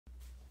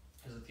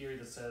theory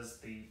that says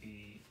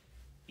the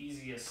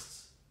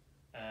easiest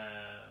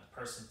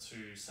person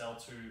to sell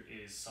to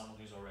is someone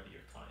who's already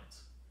your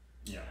client.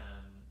 Yeah.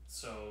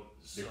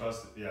 The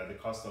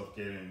cost of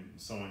getting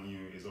someone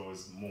new is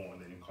always more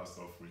than the cost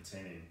of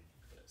retaining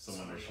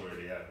someone that you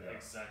already have. Yeah.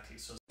 Exactly.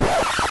 So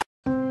that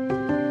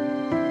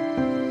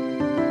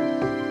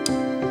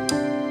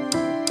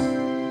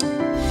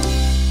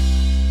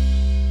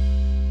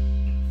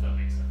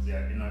makes sense. Yeah,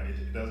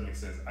 it does make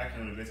sense. I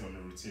can relate on the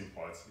routine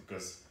part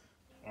because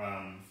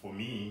for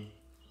me,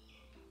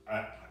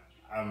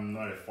 I'm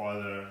not a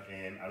father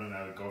and I don't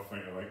have a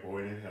girlfriend or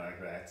anything like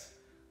that.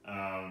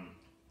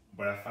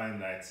 But I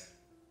find that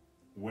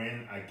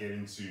when I get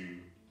into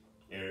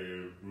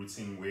a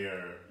routine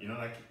where,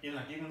 like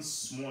even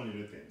small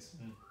little things,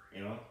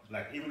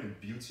 like even a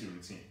beauty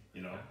routine,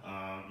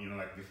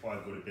 like before I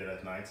go to bed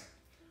at night,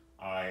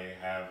 I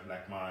have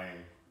like my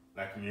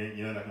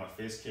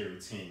face care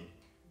routine.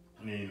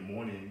 And then in the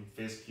morning,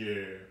 face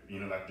care,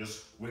 like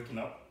just waking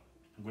up,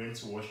 going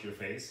to wash your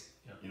face,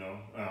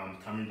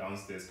 coming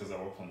downstairs because I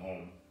work from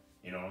home,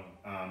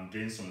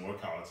 doing some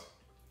workouts,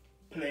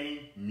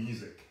 playing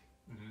music,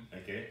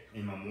 okay,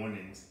 in my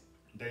mornings.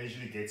 That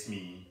usually gets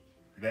me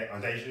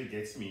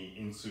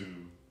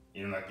into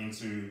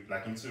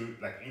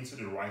into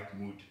the right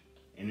mood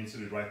and into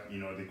the right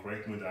the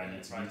correct mood that I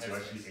need to be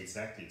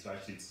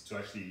to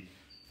actually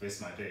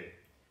face my day.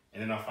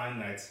 And then I find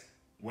that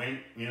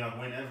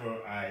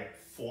whenever I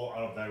fall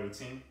out of that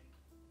routine,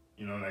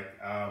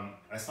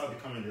 I start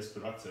becoming less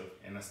productive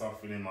and I start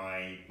feeling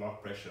my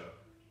blood pressure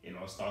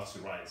start to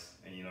rise.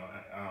 And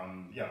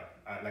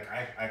I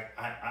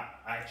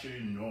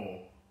actually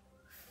know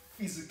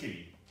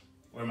physically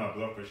when my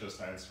blood pressure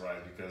starts to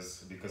rise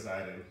because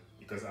I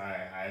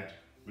had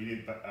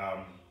really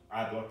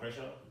high blood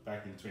pressure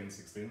back in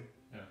 2016.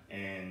 Yeah.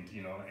 And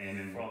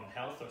then from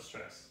health or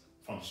stress?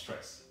 From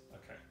stress.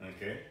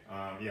 Okay.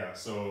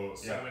 So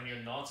when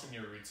you're not in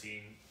your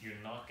routine,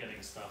 you're not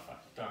getting stuff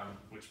done,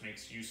 which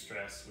makes you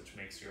stress, which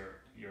makes your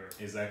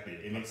exactly.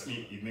 It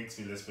makes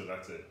me less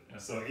productive. Yeah.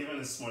 So even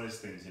the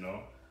smallest things,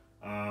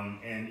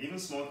 and even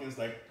small things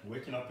like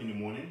waking up in the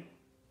morning,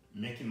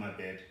 making my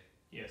bed.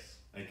 Yes.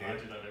 Okay. I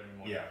do that every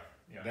morning.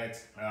 Yeah.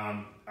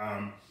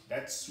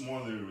 That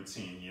small little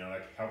routine,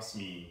 helps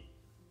me,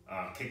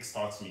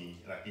 kickstarts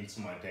me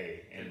into my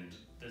day. And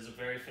there's a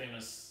very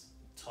famous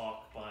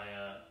talk by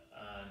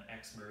an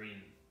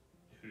ex-Marine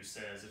who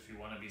says if you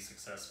want to be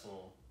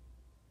successful,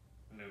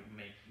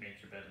 make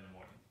your bed in the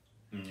morning.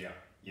 Yeah.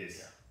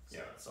 Yes. Yeah.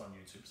 So it's on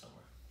YouTube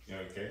somewhere.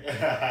 Yeah. Okay.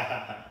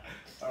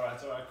 All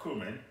right. Cool,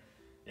 man.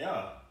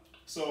 Yeah.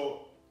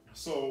 So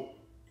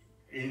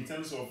in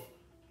terms of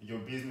your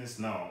business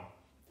now,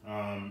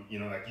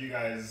 you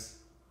guys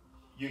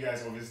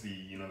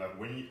obviously,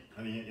 when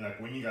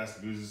you guys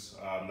lose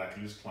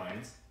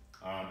clients,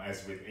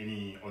 as with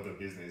any other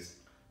business,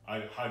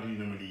 how do you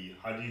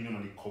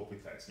normally cope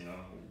with that?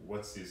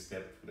 What's the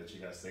step that you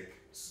guys take?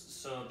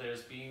 So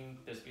there's been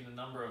a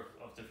number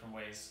of different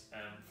ways.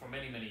 For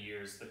many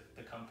years,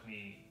 the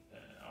company,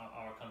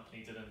 our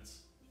company, didn't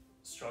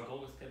struggle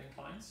with getting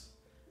clients.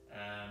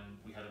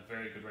 We had a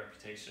very good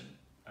reputation,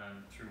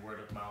 and through word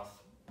of mouth,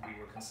 we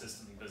were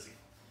consistently busy.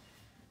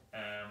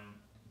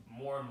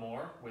 More and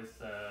more with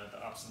the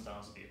ups and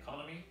downs of the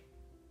economy,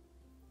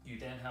 you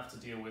then have to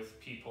deal with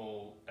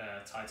people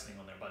tightening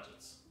on their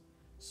budgets.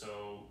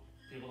 So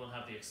people don't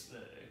have the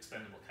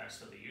expendable cash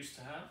that they used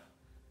to have,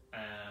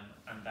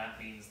 and that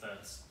means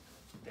that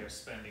their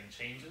spending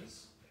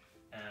changes,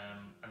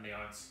 and they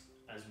aren't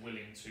as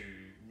willing to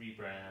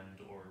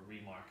rebrand or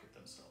remarket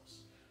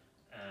themselves.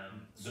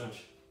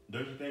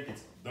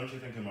 Don't you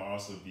think it might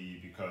also be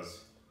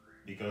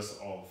because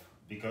of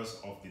the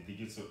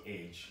digital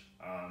age?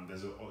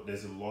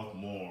 There's a lot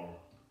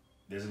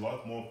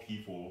more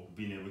people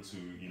being able to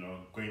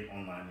going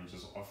online and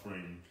just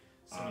offering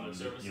similar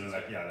services,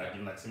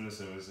 similar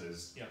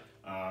services. Yeah.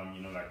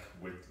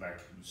 With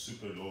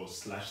super low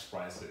slash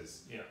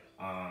prices. Yeah.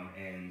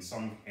 And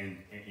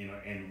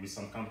with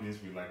some companies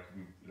with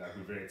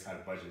very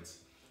tight budgets,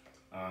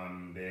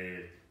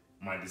 they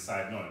might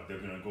decide they're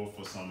gonna go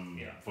for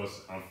some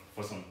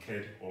for some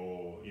kid,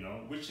 or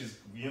which is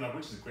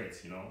great.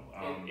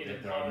 It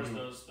empowers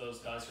those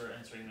guys who are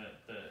entering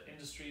the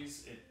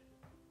industries.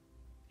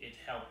 It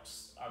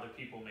helps other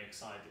people make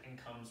side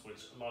incomes,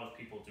 which a lot of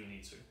people do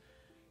need to.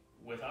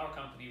 With our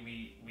company,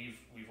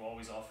 we've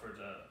always offered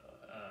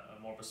a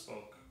more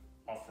bespoke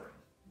offering.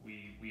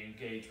 We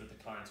engage with the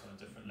clients on a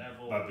different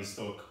level. But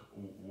bespoke,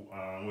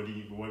 what do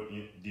you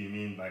mean? Do you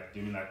mean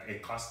like a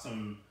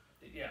custom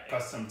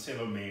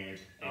tailor-made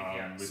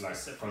with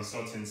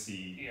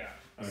consultancy? Yeah.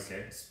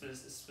 Okay.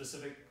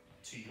 Specific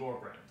to your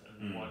brand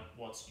and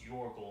what's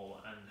your goal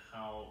and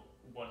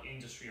what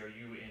industry are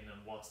you in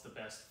and what's the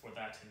best for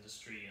that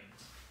industry, and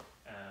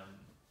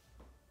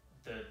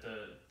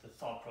the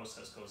thought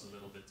process goes a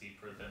little bit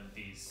deeper than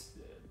these.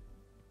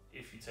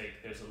 If you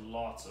take, there's a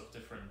lot of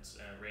different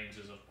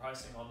ranges of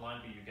pricing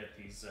online, but you get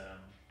these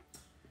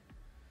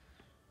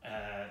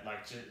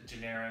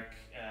generic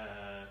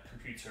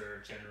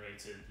computer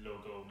generated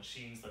logo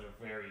machines that are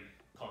very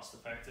cost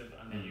effective,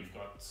 and then you've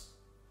got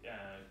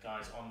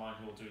guys online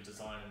who will do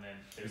design, and then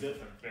there's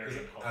different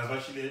varying costs.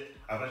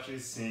 I've actually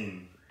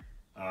seen,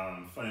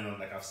 funny enough,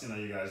 like I've seen how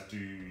you guys do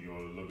your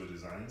logo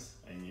designs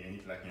and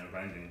like your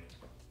branding.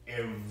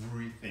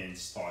 Everything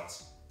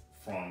starts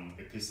from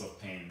a piece of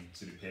pen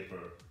to the paper,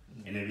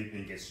 and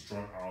everything gets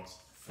drawn out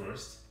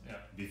first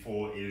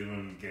before it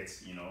even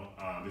gets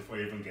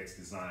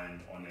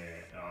designed on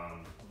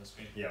the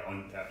screen.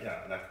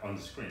 Like on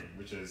the screen,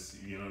 which is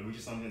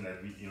something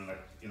that we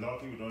like a lot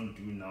of people don't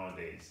do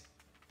nowadays.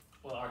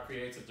 Well, our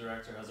creative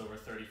director has over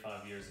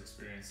 35 years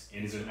experience.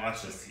 And he's an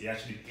artist. He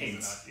actually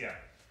paints.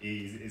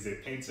 He's a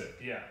painter.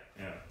 Yeah.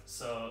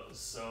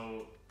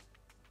 So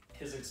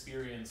his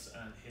experience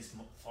and his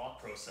thought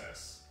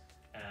process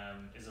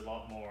is a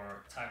lot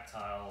more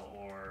tactile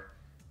or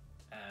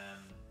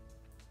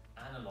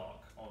analog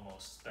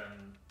almost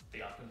than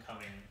the up and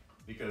coming.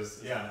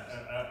 Because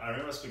I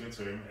remember speaking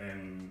to him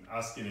and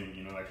asking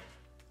him,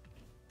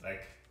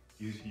 like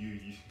you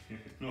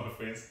no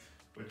offense,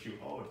 but you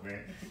old,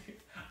 man.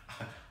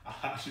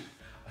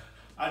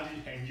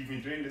 And you've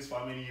been doing this for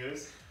how many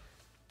years?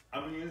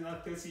 How many years now?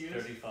 30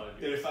 years?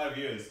 35 years. 35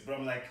 years. But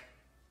I'm like,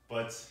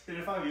 but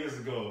 35 years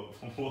ago,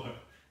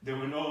 there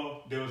was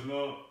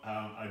no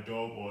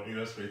Adobe or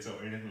Illustrator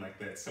or anything like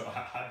that. So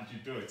how did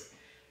you do it?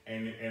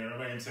 And I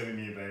remember him telling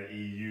me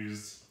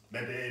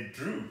that they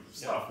drew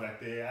stuff, like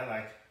they had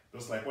like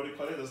those, like, what do you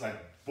call it? Those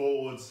like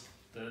boards.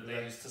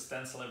 They used to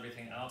stencil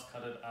everything out,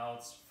 cut it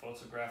out,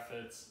 photograph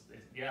it.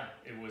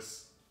 It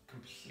was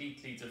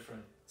completely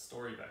different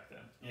story back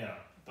then. Yeah.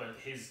 But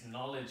his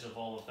knowledge of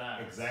all of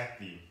that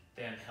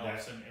then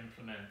helps him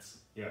implement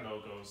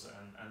logos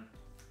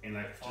and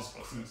like just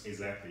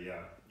exactly.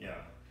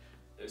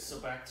 So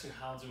back to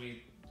how do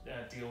we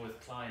deal with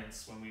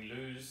clients when we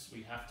lose?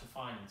 We have to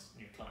find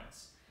new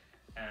clients,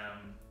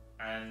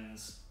 and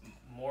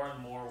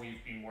more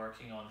we've been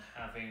working on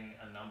having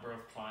a number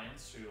of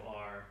clients who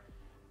are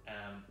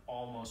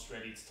almost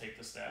ready to take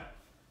the step.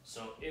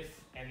 So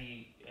if and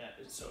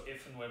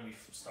when we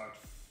start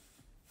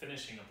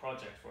finishing a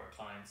project for a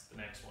client, the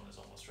next one is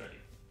almost ready.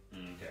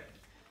 Okay.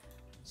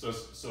 So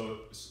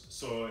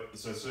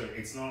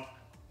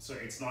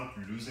it's not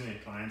losing a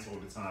client all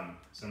the time.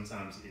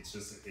 Sometimes it's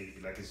just the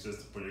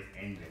project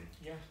ending.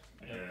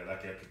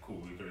 Okay,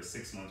 cool. We got a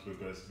 6 months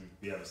because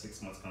we have a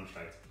 6 month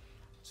contract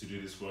to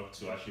do this work,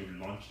 to actually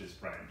launch this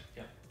brand,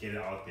 get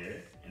it out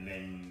there, and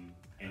then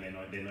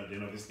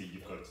obviously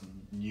you've got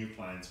new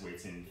clients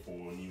waiting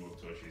for new work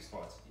to actually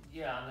start.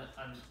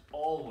 And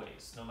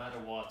always, no matter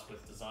what,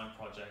 with design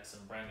projects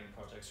and branding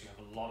projects, you have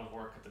a lot of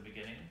work at the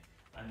beginning,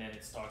 and then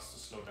it starts to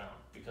slow down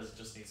because it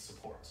just needs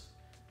support.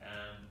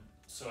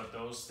 So at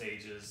those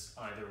stages,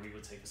 either we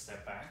would take a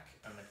step back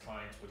and the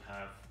client would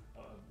have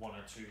one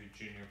or two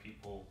junior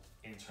people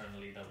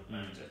internally that would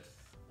manage it,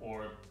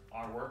 or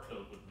our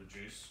workload would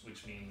reduce,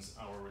 which means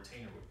our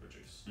retainer would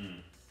reduce.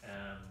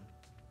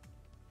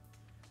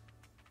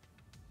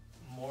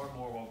 More and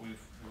more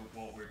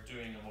what we're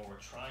doing and what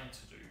we're trying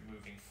to do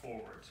moving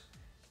forward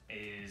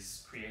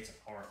is create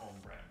our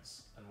own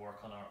brands and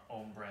work on our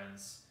own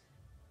brands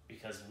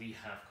because we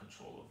have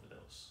control over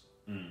those.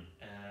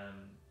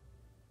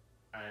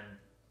 And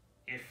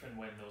if and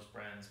when those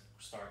brands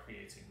start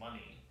creating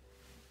money,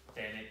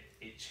 then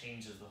it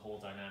changes the whole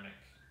dynamic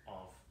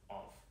of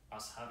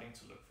us having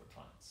to look for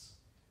clients.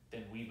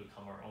 Then we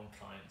become our own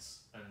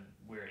clients and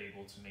we're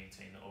able to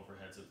maintain the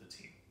overheads of the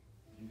team.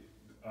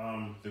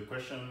 The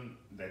question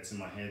that's in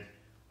my head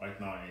right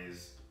now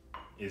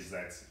is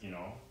that,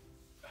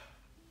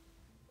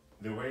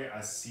 the way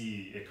I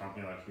see a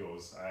company like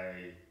yours,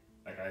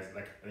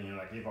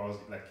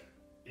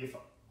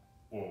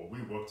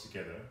 we work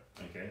together,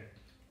 okay,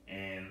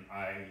 and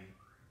I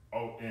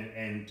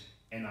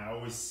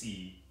always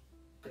see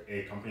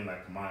a company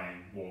like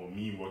mine, or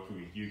me working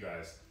with you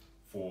guys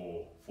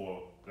for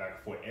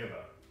like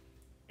forever,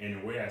 and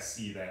the way I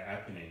see that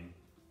happening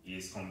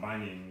is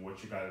combining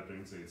what you guys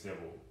bring to the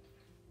table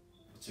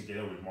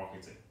together with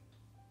marketing.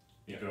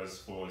 Because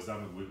for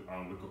example, with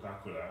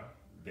Coca-Cola,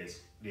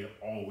 they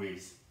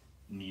always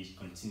need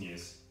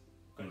continuous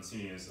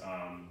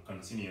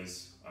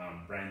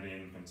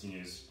branding,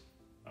 continuous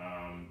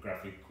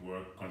graphic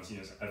work,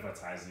 continuous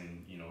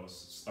advertising,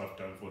 stuff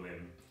done for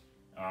them.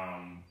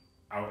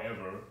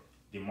 However,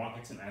 the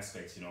marketing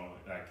aspect,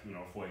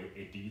 for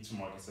a digital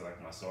marketer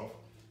like myself,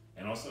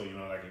 and also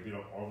like a bit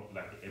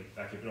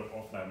of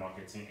offline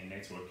marketing and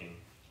networking,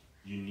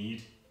 you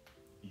need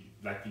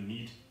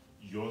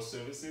your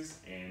services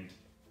and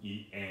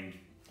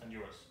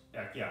yours.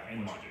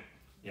 And mine.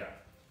 Yeah.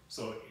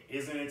 So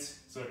isn't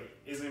it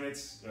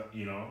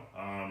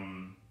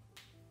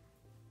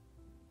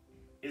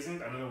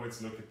isn't another way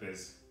to look at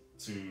this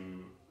to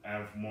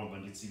have more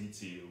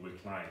longevity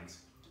with clients,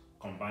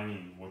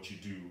 combining what you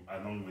do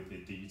along with the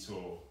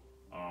digital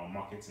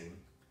marketing,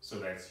 so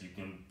that you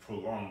can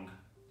prolong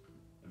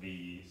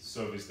the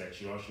service that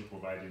you're actually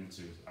providing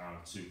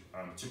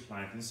to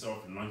clients instead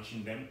of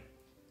launching them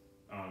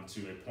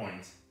to a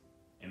point,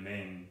 and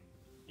then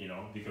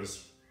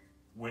because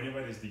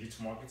whenever there's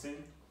digital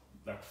marketing,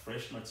 like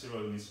fresh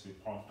material needs to be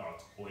pumped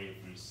out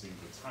every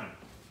single time,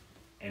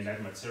 and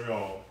that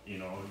material, you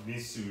know,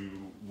 needs to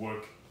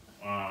work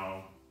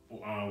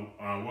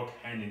work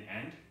hand in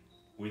hand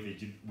with a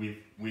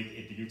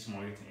digital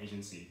marketing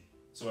agency.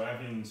 So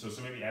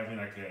maybe having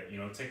like a, you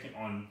know, taking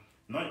on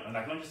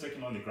not just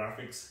taking on the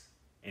graphics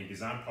and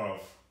design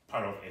part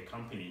of a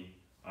company,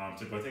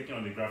 but taking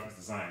on the graphics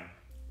design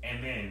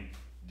and then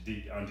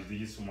the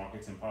digital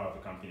marketing part of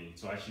the company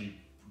to actually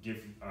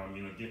give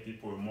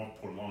people a more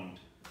prolonged,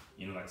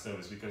 you know, like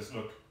service. Because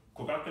look,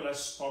 Coca-Cola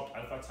stopped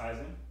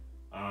advertising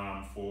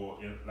for,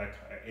 you know, like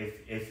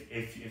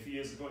a few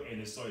years ago,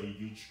 and it saw a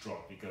huge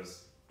drop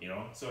because, you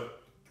know, so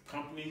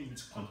companies need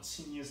to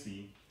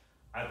continuously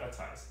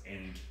advertise,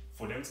 and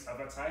for them to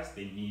advertise,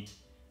 they need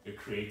a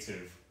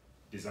creative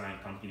design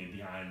company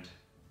behind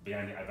the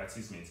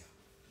advertisement,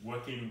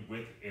 working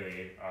with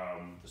the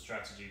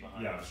strategy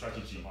behind the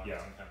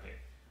marketing campaign.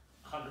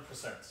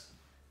 100%.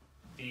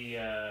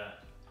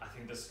 I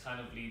think this kind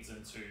of leads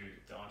into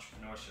the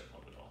entrepreneurship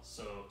of it all.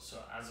 So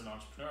as an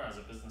entrepreneur, as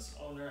a business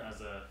owner, as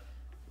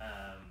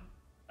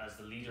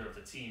the leader of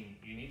the team,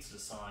 you need to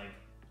decide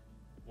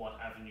what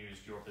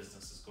avenues your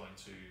business is going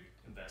to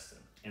invest in.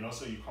 And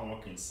also, you can't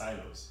work in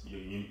silos. You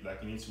need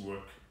to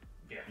work.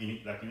 Yeah. You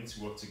need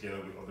to work together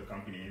with other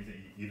companies.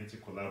 You need to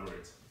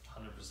collaborate.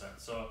 100%.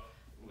 So,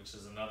 which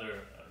is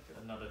another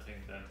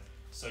thing then.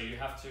 So you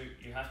have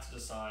to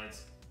decide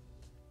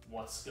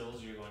what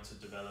skills you're going to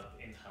develop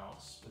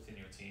in-house within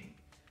your team,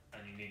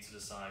 and you need to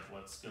decide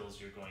what skills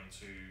you're going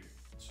to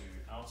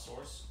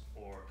outsource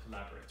or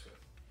collaborate with.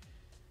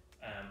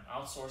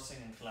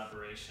 Outsourcing and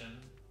collaboration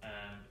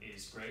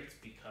is great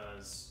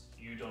because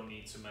you don't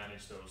need to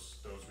manage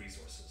those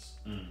resources.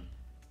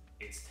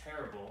 It's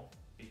terrible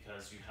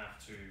because you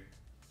have to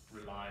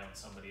rely on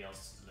somebody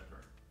else to deliver,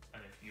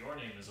 and if your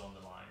name is on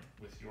the line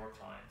with your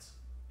client,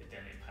 it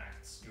then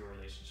impacts your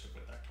relationship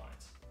with that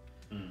client.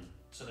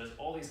 So there's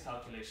all these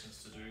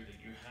calculations to do that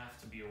you have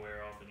to be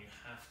aware of, and you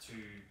have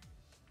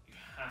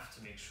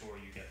to make sure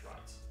you get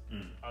right.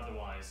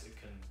 Otherwise, it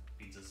can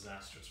be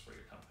disastrous for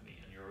your company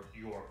and your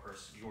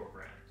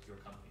brand, your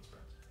company's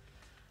brand.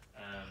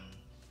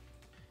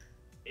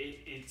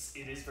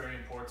 It is very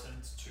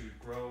important to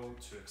grow,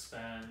 to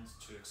expand,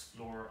 to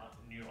explore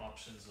new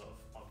options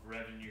of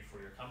revenue for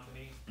your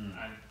company,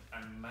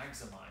 and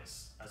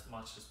maximize as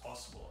much as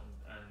possible.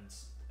 And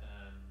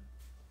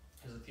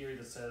there's a theory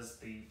that says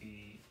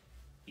the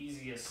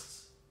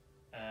easiest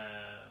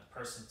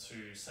person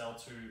to sell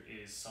to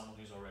is someone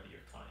who's already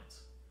your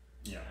client.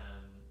 Yeah.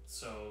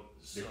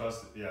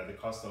 The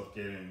cost of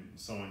getting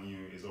someone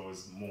new is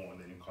always more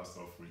than the cost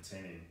of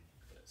retaining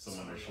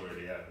someone that's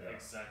already have. Yeah.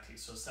 Exactly.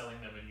 So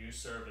selling them a new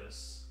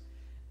service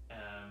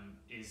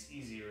is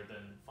easier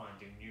than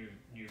finding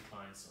new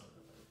clients,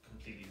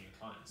 completely new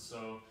clients.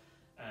 So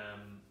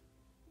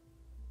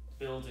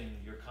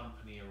building your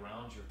company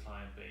around your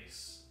client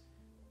base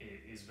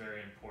is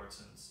very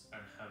important,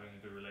 and having a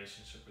good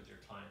relationship with your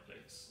client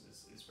base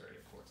is very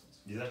important.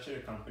 There's actually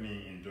a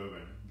company in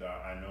Durban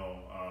that I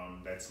know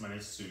that's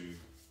managed to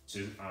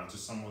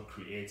somewhat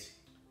create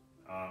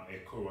a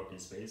co-working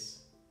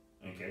space.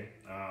 Okay,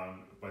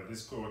 but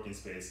this co-working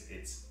space,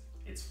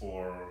 it's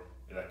for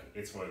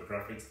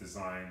graphics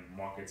design,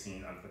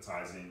 marketing,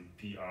 advertising,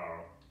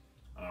 PR,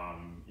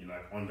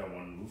 like under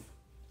one roof,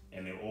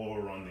 and they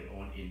all run their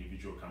own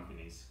individual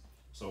companies.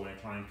 So when a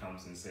client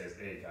comes and says,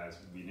 "Hey guys,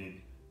 we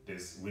need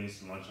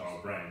to launch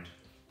our brand,"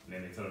 and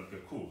then they tell them,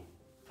 "Okay, cool,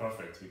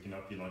 perfect, we can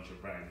help you launch your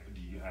brand.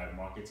 Do you have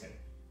marketing?"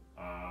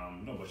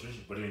 No,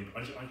 but then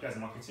aren't you guys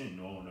marketing?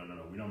 No,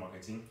 we're not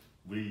marketing.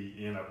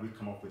 We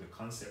come up with a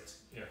concept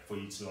for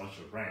you to launch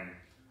your brand.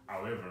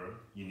 However,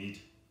 we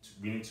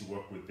need to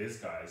work with these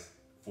guys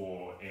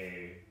for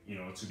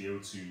to be able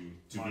to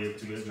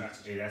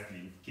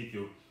actually keep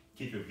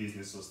your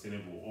business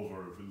sustainable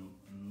over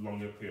a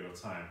longer period of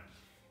time.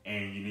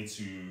 And you need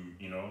to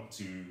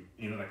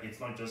it's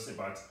not just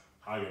about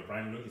how your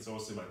brand looks, it's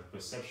also about the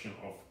perception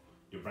of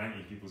your brand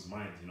in people's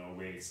minds,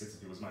 where it sits in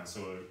people's minds.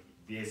 So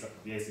there's a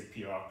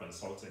PR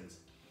consultant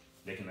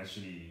that can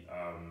actually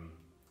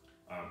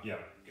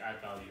add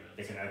value.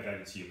 They can add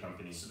value to your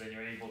company. So then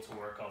you're able to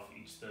work off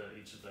each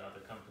of the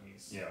other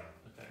companies. Yeah.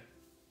 Okay.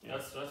 Yeah.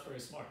 That's very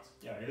smart.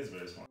 Yeah, it is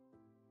very smart.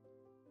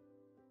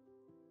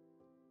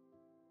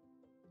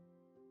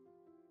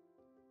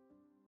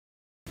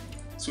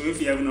 So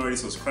if you haven't already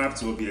subscribed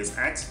to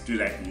OBSHacks, do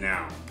that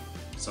now.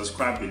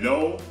 Subscribe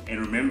below, and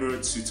remember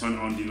to turn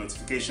on the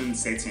notification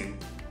setting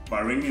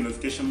by ringing the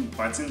notification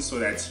button so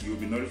that you'll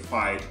be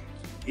notified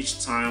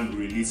each time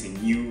we release a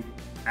new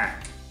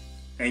hack.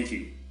 Thank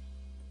you.